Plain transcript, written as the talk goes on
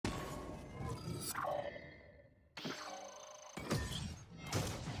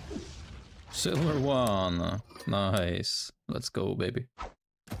Silver 1. Nice. Let's go, baby.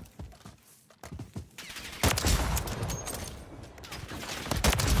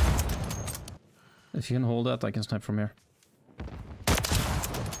 If you can hold that, I can snipe from here.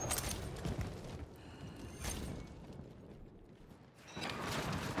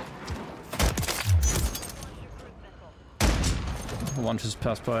 One just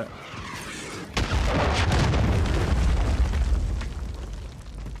passed by.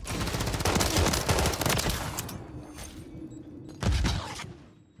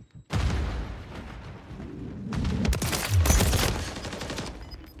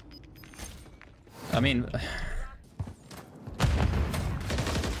 I mean...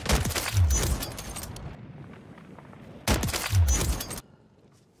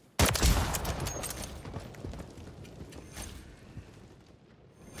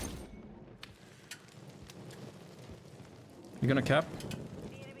 You gonna cap?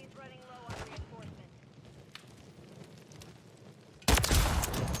 The enemy's running low on reinforcement.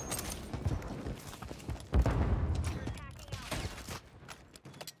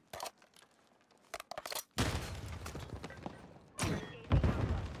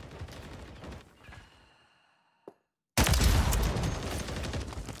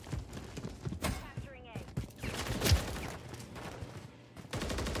 Capturing A.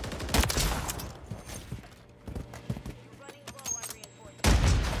 Running low on reinforcement.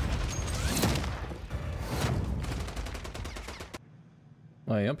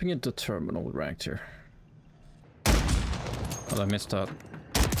 I'm jumping into terminal ranked here. Oh, I missed that.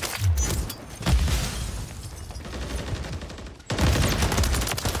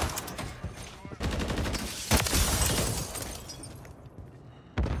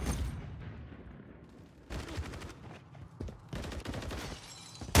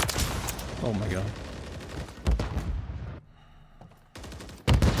 Oh my god.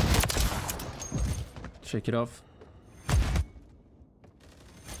 Shake it off.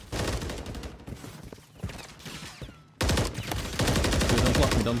 Dude, don't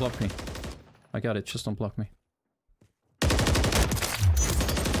block me, don't block me. I got it, just don't block me.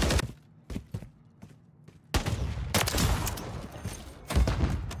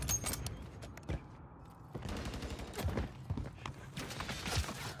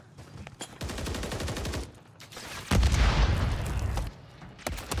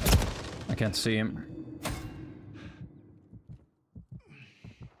 I can't see him.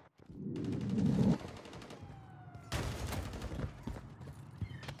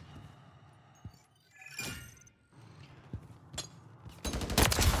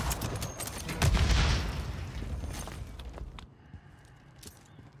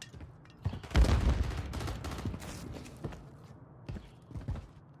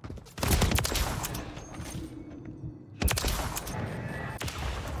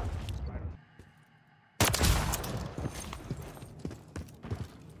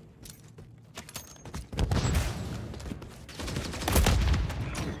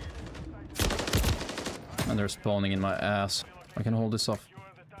 And they're spawning in my ass. I can hold this off.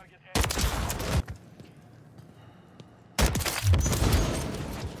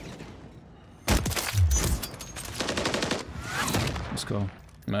 Let's go.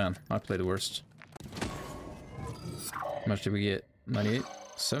 Man, I played the worst. How much did we get? 98?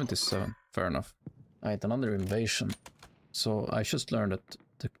 77. Fair enough. Alright, another invasion. So I just learned that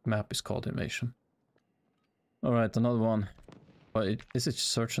the map is called Invasion. Alright, another one. But is it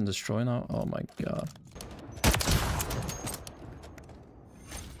search and destroy now? Oh my god.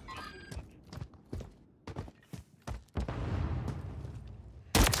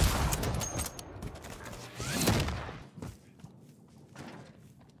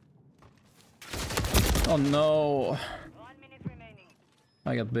 Oh no! 1 minute remaining.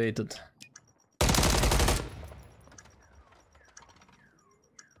 I got baited.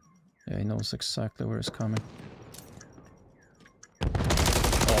 Yeah, he knows exactly where he's coming.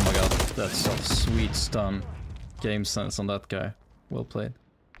 Oh my god, that's a sweet stun. Game sense on that guy. Well played.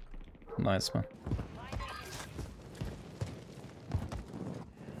 Nice, man.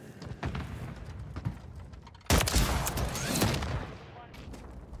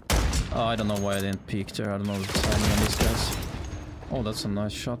 Oh, I don't know why I didn't peek there. I don't know the timing on these guys. Oh, that's a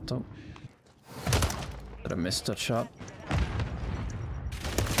nice shot though. Did I miss that shot?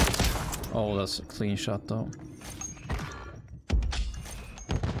 Oh, that's a clean shot though.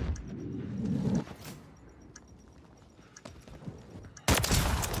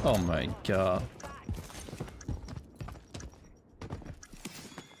 Oh my god.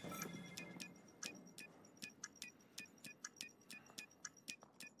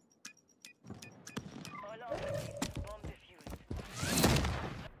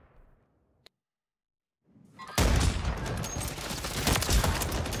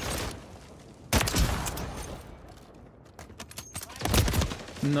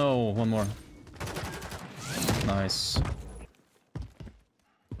 No, one more. Nice.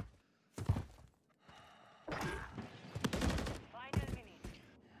 Final minute.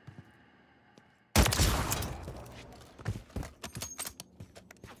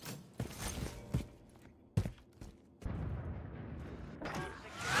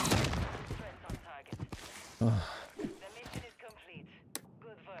 Threats on target. Ugh, The mission is complete.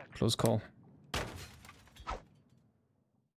 Good work. close call.